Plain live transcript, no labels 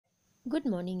Good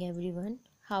morning, everyone.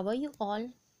 How are you all?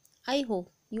 I hope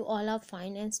you all are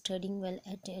fine and studying well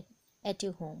at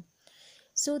your home.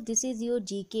 So, this is your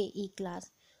GKE class.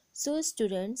 So,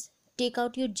 students, take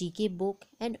out your GK book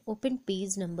and open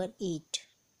page number 8.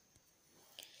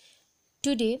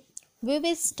 Today, we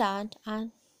will start a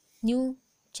new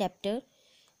chapter,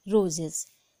 Roses.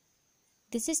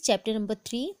 This is chapter number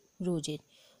 3, Roses.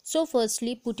 So,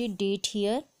 firstly, put a date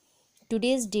here.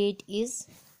 Today's date is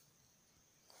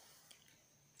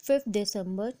 5th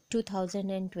December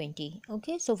 2020.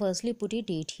 Okay, so firstly put a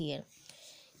date here.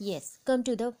 Yes, come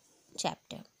to the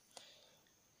chapter.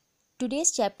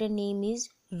 Today's chapter name is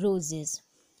Roses.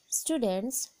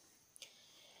 Students,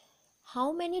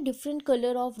 how many different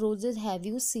color of roses have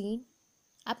you seen?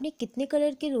 आपने कितने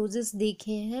colour के roses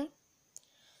देखे हैं?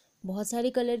 बहुत सारे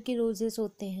colour के roses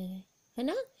होते हैं, है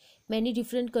ना? Many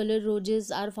different color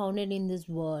roses are found in this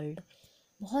world.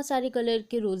 बहुत सारे कलर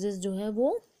के रोजेस जो है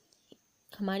वो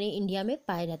हमारे इंडिया में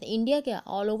पाए जाते हैं. इंडिया क्या,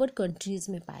 ऑल ओवर कंट्रीज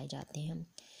में पाए जाते हैं.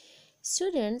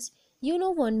 Students, you know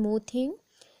one more thing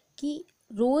कि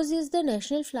रोज़ is the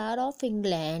national flower of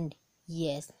England.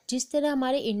 Yes, जिस तरह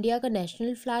हमारे इंडिया का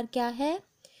नेशनल फ्लावर क्या है,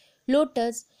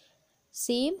 लोटस,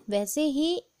 सेम वैसे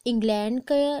ही इंग्लैंड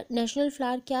का नेशनल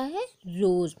फ्लावर क्या है,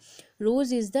 रोज़.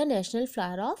 रोज़ is the national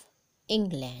flower of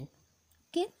England.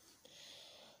 Okay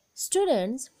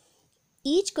students,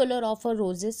 each colour of a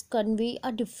roses convey a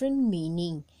different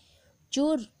meaning.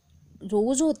 जो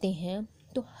रोज़ होते हैं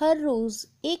तो हर रोज़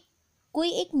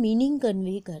कोई एक मीनिंग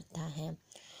कन्वे करता है.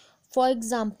 For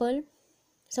example,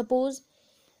 suppose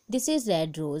this is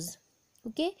red rose.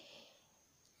 Okay,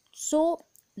 so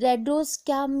red rose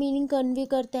क्या मीनिंग कन्वे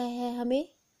करता है हमें,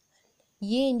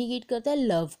 ये इंडिकेट करता है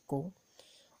लव को.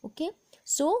 Okay,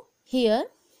 so here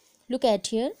look at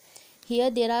here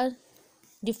there are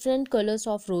different colours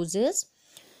of roses,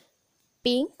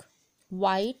 pink,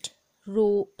 white,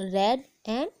 red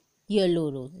and yellow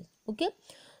roses. Okay,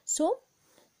 so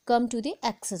come to the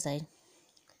exercise.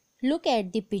 Look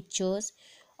at the pictures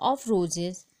of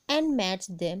roses and match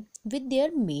them with their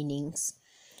meanings.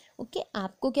 Okay,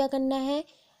 आपको क्या करना है,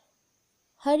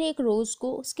 हर एक रोज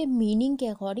को उसके meaning के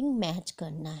according match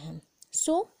करना है.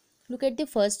 So look at the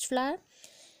first flower.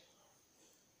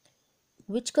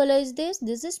 Which color is this?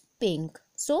 This is pink.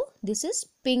 So this is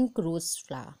pink rose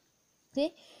flower.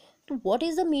 Okay, so what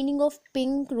is the meaning of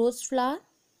pink rose flower?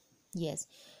 Yes,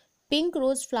 pink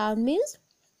rose flower means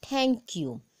thank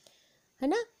you, है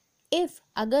ना. If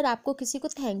अगर आपको किसी को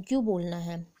thank you बोलना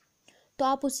है तो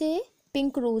आप उसे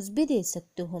पिंक रोज भी दे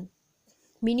सकते हो.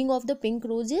 Meaning of the pink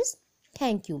rose is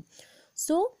thank you.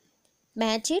 So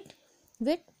match it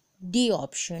with D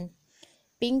option.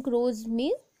 Pink rose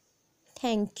mean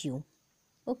thank you.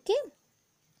 Okay,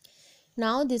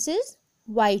 now this is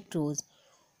white rose.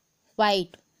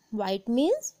 White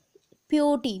means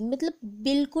purity, मतलब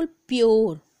बिल्कुल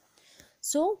pure.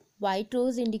 So white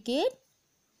rose indicate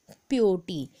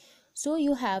purity. So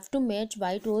you have to match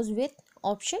white rose with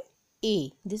option A.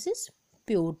 This is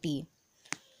purity.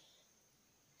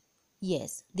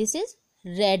 Yes, this is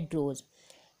red rose.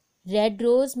 Red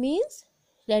rose means,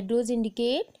 red rose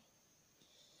indicate,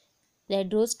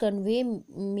 red rose convey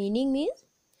meaning means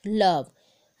love,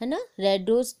 है ना. Red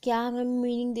rose क्या हमें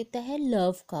meaning देता है,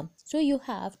 love का. So you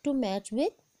have to match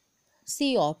with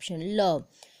C option, love.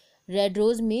 Red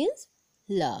rose means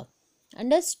love.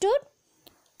 Understood.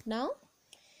 Now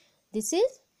this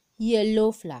is yellow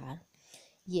flower.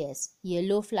 Yes,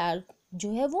 yellow flower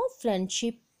जो है वो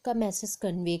फ्रेंडशिप का मैसेज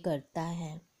कन्वे करता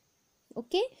है.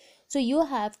 Okay, so you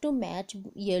have to match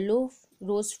yellow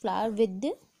rose flower with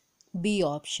the B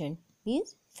option,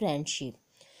 means friendship.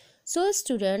 So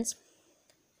students,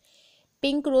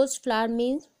 pink rose flower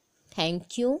means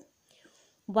thank you.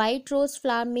 White rose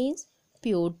flower means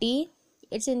purity,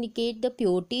 it's indicate the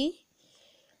purity.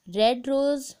 Red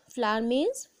rose flower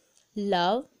means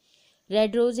love.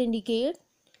 Red rose indicate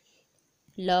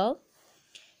love.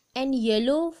 And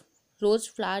yellow rose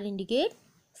flower indicate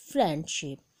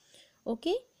friendship.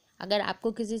 Okay, अगर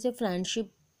आपको किसी से friendship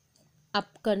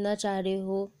up करना चाह रहे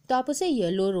हो तो आप उसे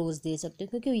येलो रोज दे सकते हो,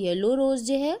 क्योंकि येलो रोज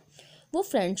जो है वो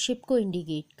फ्रेंडशिप को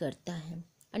इंडिकेट करता है.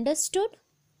 Understood.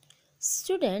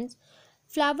 Students,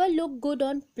 flower look good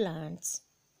on plants.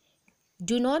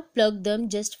 Do not plug दम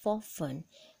जस्ट फॉर फन.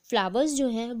 फ्लावर्स जो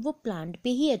हैं वो प्लांट पे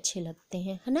ही अच्छे लगते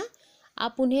हैं, है ना.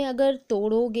 आप उन्हें अगर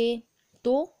तोड़ोगे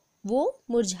तो वो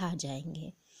मुरझा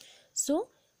जाएंगे. सो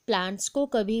प्लांट्स को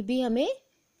कभी भी हमें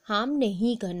हार्म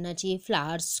नहीं करना चाहिए,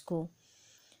 फ्लावर्स को.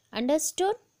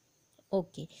 Understood.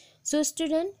 Okay, so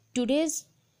student, today's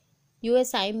your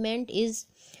assignment is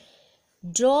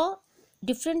draw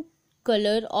different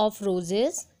color of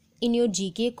roses in your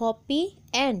GK copy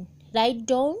and write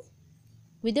down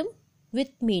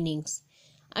with meanings.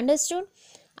 Understood.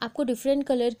 आपको डिफरेंट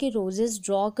कलर के रोजेस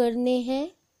ड्रॉ करने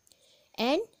हैं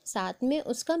एंड साथ में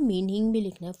उसका मीनिंग भी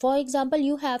लिखना है। For example,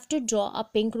 you have to draw a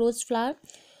pink rose flower,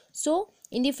 so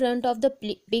in the front of the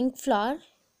pink flower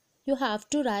you have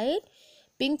to write,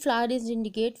 pink flower is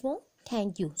indicate for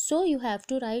thank you, so you have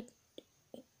to write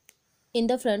in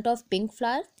the front of pink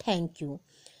flower thank you.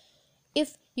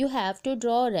 If you have to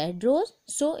draw red rose,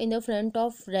 so in the front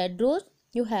of red rose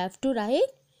you have to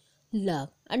write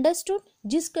love. Understood?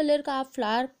 जिस colour का आप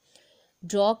flower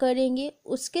draw करेंगे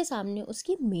उसके सामने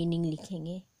उसकी meaning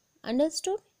लिखेंगे।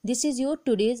 Understood? This is your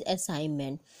today's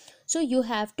assignment, so you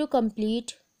have to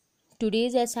complete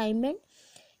today's assignment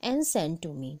and send to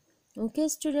me. Okay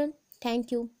student,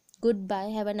 thank you, goodbye,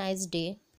 have a nice day.